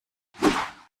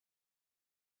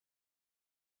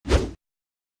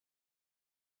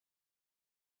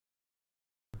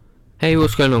Hey,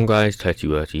 what's going on guys,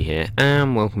 TurtyWurty here,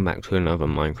 and welcome back to another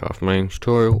Minecraft mining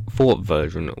tutorial for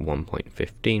version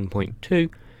 1.15.2.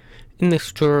 In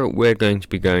this tutorial we're going to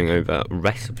be going over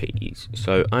recipes,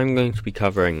 so I'm going to be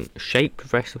covering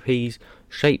shaped recipes,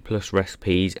 shapeless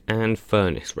recipes, and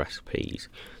furnace recipes.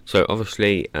 So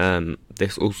obviously the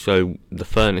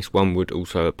furnace one would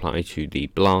also apply to the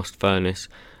blast furnace,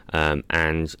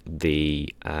 and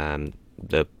the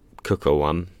cooker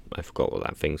one, I forgot what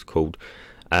that thing's called.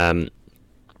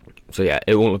 So yeah,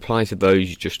 it will apply to those.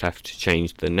 You just have to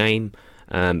change the name,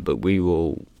 but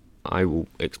I will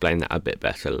explain that a bit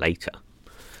better later.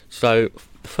 So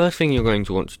the first thing you're going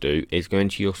to want to do is go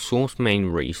into your source main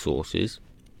resources,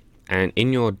 and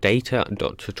in your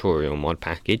data.tutorial mod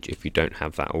package, if you don't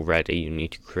have that already, you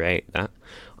need to create that.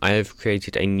 I have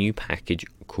created a new package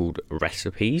called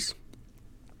recipes,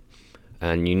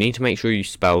 and you need to make sure you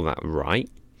spell that right.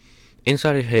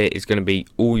 Inside of here is going to be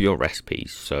all your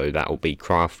recipes, so that will be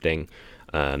crafting,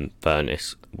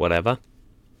 furnace, whatever.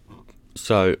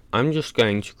 So I'm just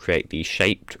going to create the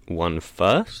shaped one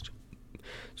first.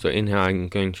 So in here I'm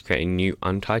going to create a new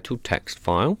untitled text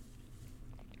file,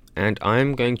 and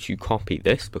I'm going to copy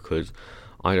this because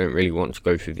I don't really want to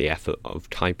go through the effort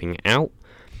of typing it out.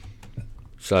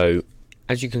 So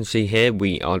as you can see here,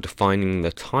 we are defining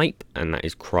the type, and that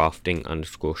is crafting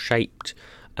underscore shaped.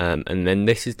 And then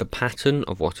this is the pattern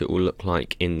of what it will look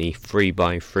like in the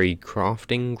 3x3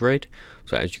 crafting grid.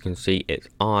 So as you can see, it's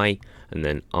I and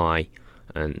then I,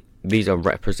 and these are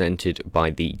represented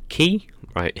by the key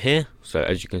right here. So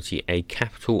as you can see, a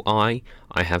capital I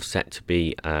have set to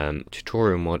be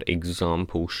tutorial mod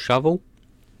example shovel,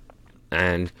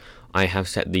 and I have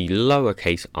set the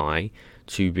lowercase I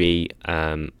to be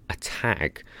a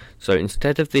tag. So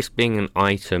instead of this being an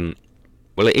item,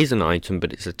 well, it is an item,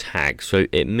 but it's a tag, so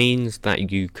it means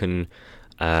that you can,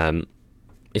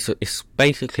 it's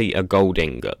basically a gold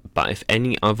ingot, but if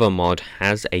any other mod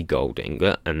has a gold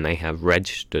ingot and they have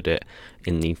registered it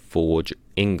in the Forge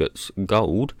Ingots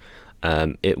Gold,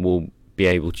 it will be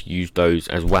able to use those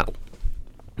as well,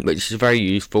 which is very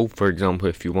useful. For example,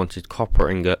 if you wanted copper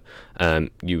ingot,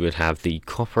 you would have the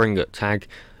copper ingot tag,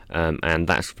 and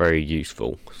that's very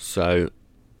useful. So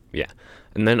yeah,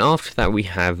 and then after that we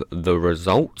have the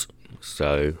result.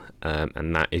 So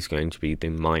and that is going to be the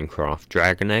Minecraft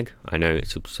dragon egg. I know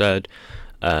it's absurd,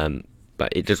 but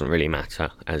it doesn't really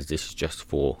matter as this is just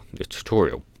for the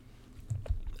tutorial.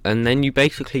 And then you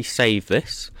basically save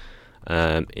this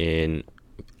in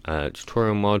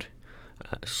tutorial mod,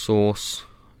 source,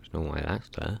 I don't know why that's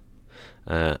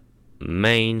there,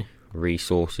 main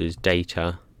resources,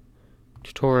 data,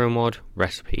 tutorial mod,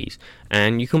 recipes,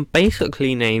 and you can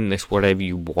basically name this whatever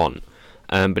you want,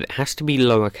 but it has to be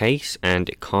lowercase and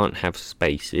it can't have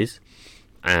spaces,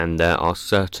 and there are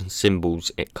certain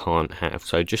symbols it can't have,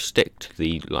 so just stick to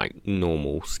the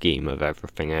normal scheme of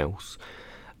everything else.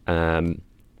 So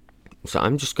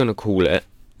I'm just going to call it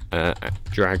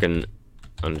dragon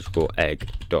underscore egg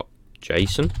dot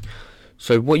JSON.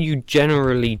 So what you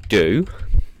generally do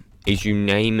is you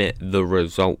name it the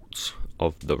results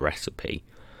of the recipe.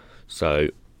 So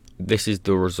this is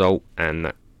the result,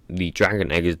 and the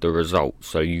dragon egg is the result,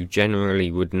 so you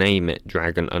generally would name it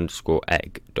dragon underscore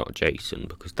egg dot JSON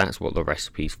because that's what the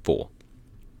recipe's for.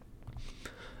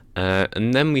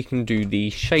 And then we can do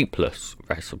the shapeless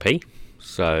recipe.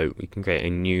 So we can create a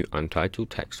new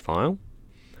untitled text file,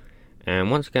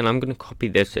 and once again I'm going to copy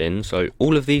this in, so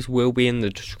all of these will be in the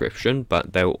description,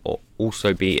 but they'll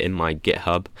also be in my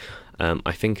GitHub.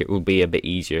 I think it will be a bit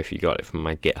easier if you got it from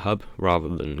my GitHub rather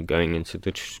than going into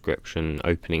the description,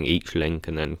 opening each link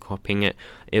and then copying it.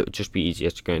 It would just be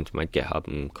easier to go into my GitHub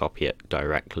and copy it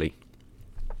directly.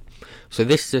 So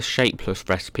this is a shapeless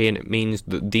recipe, and it means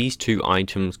that these two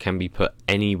items can be put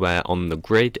anywhere on the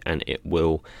grid and it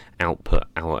will output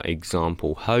our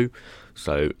example hoe.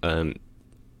 So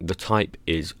the type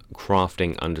is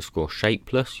crafting underscore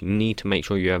shapeless. You need to make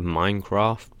sure you have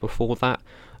Minecraft before that.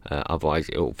 Otherwise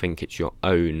it will think it's your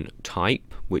own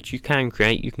type, which you can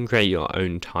create. You can create your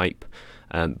own type,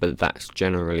 but that's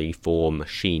generally for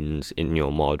machines in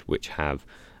your mod which have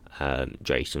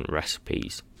JSON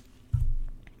recipes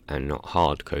and not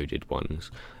hard-coded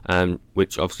ones,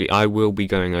 which obviously I will be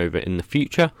going over in the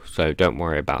future, so don't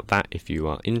worry about that if you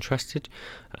are interested.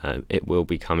 It will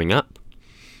be coming up.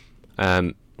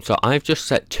 So I've just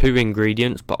set 2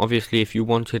 ingredients, but obviously if you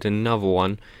wanted another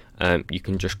one, you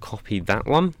can just copy that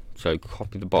one. So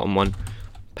copy the bottom one,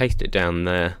 paste it down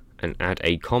there, and add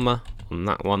a comma on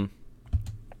that one,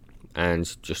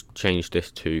 and just change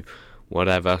this to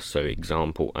whatever. So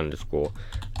example underscore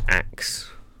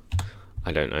axe,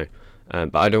 I don't know,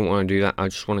 but I don't want to do that. I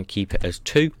just want to keep it as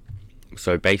 2.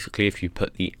 So basically, if you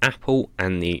put the apple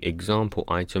and the example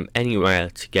item anywhere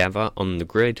together on the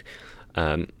grid,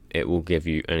 it will give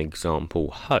you an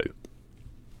example hoe,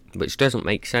 which doesn't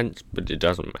make sense, but it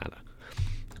doesn't matter.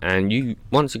 And you,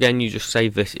 once again, you just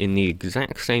save this in the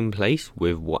exact same place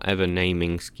with whatever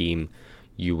naming scheme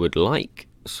you would like.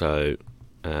 So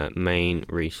main,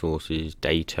 resources,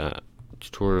 data,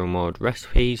 tutorial mod,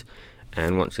 recipes,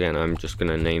 and once again I'm just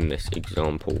going to name this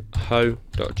example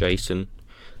hoe.json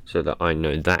so that I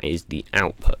know that is the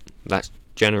output. That's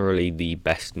generally the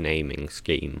best naming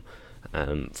scheme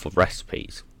for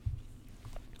recipes.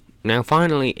 Now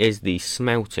finally is the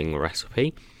smelting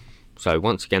recipe. So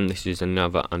once again, this is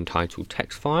another untitled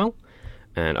text file,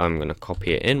 and I'm going to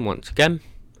copy it in once again.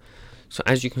 So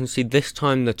as you can see, this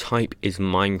time the type is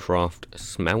Minecraft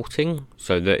smelting.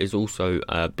 So there is also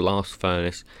a blast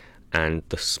furnace and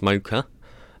the smoker.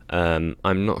 I'm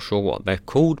not sure what they're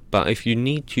called, but if you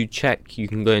need to check, you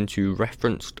can go into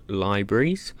referenced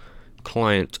libraries,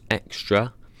 client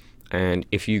extra, and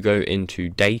if you go into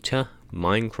data,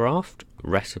 Minecraft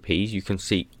recipes, you can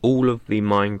see all of the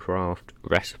Minecraft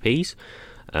recipes.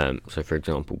 So for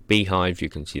example, beehive, you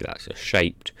can see that's a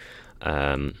shaped.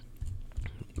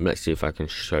 Let's see if I can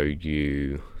show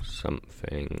you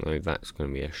something. Oh, that's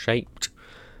going to be a shaped.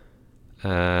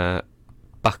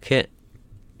 Bucket,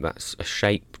 that's a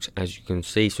shaped, as you can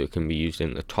see, so it can be used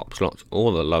in the top slots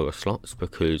or the lower slots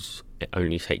because it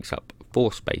only takes up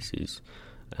 4 spaces.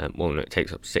 Well, no, it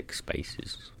takes up 6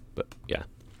 spaces, but yeah.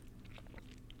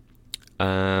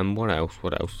 What else?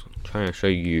 I'm trying to show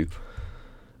you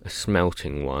a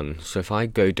smelting one. So if I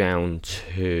go down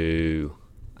to...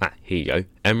 here you go.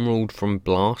 Emerald from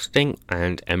blasting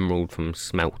and emerald from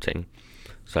smelting.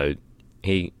 So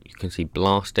here you can see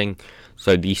blasting.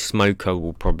 So the smoker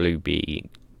will probably be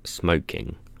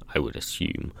smoking, I would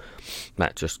assume.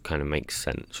 That just kind of makes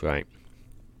sense, right?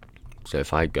 So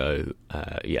if I go,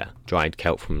 dried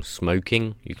kelp from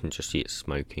smoking, you can just see it's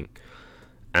smoking.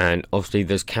 And obviously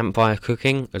there's campfire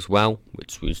cooking as well,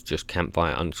 which was just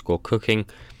campfire _ cooking.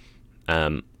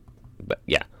 But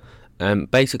yeah,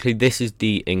 basically this is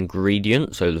the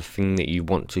ingredient, so the thing that you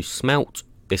want to smelt.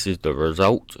 This is the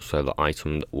result, so the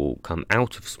item that will come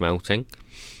out of smelting.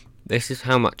 This is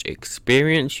how much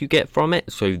experience you get from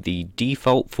it. So the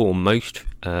default for most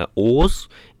ores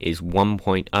is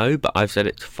 1.0, but I've set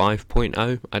it to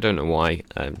 5.0. I don't know why,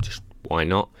 just why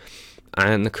not.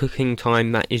 And the cooking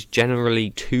time, that is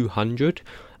generally 200,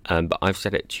 but I've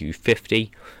set it to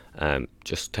 50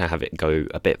 just to have it go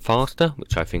a bit faster,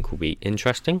 which I think will be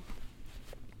interesting.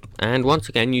 And once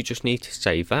again, you just need to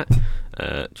save that.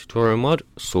 Tutorial mod,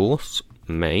 source,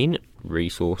 main,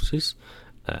 resources,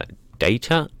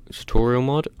 data, tutorial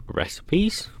mod,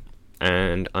 recipes,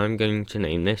 and I'm going to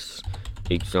name this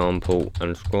example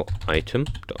 _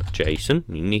 item.json.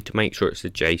 You need to make sure it's a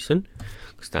JSON,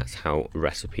 because that's how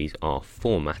recipes are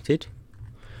formatted.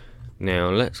 Now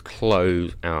let's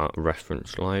close our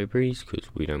reference libraries because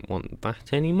we don't want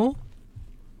that anymore.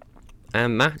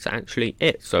 And that's actually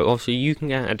it. So obviously you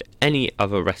can add any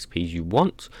other recipes you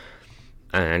want,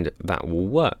 and that will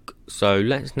work. So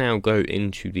let's now go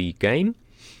into the game,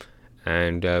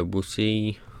 and we'll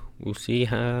see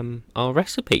our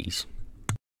recipes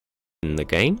in the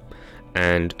game.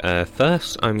 And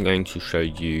first I'm going to show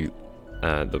you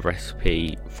the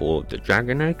recipe for the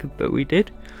dragon egg that we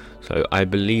did. So I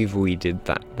believe we did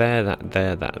that there,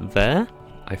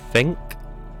 I think,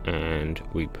 and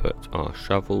we put our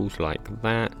shovels like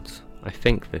that. I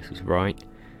think this is right.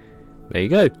 There you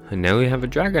go, and now we have a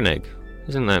dragon egg.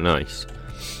 Isn't that nice?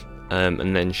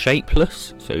 And then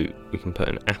shapeless, so we can put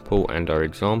an apple and our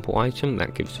example item.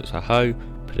 That gives us a hoe.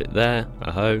 Put it there,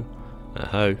 a hoe, a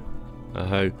hoe, a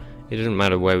hoe. It doesn't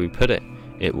matter where we put it,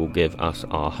 it will give us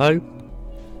our hoe.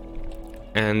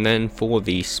 And then for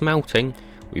the smelting,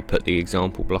 we put the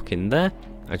example block in there.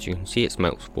 As you can see, it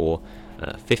smelts for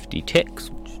 50 ticks,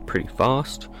 which is pretty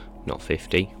fast. Not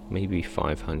 50, maybe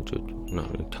 500.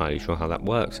 Not entirely sure how that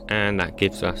works. And that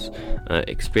gives us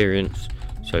experience.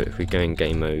 So if we go in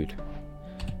game mode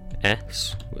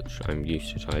S, which I'm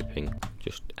used to typing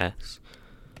just S,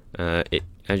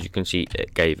 as you can see,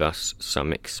 it gave us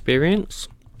some experience.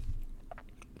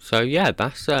 So yeah,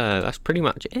 that's pretty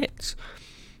much it.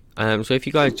 So if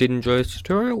you guys did enjoy this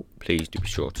tutorial, please do be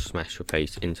sure to smash your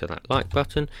face into that like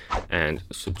button and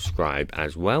subscribe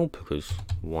as well, because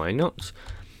why not?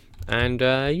 And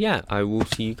yeah, I will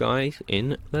see you guys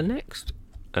in the next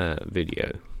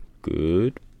video.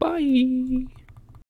 Goodbye.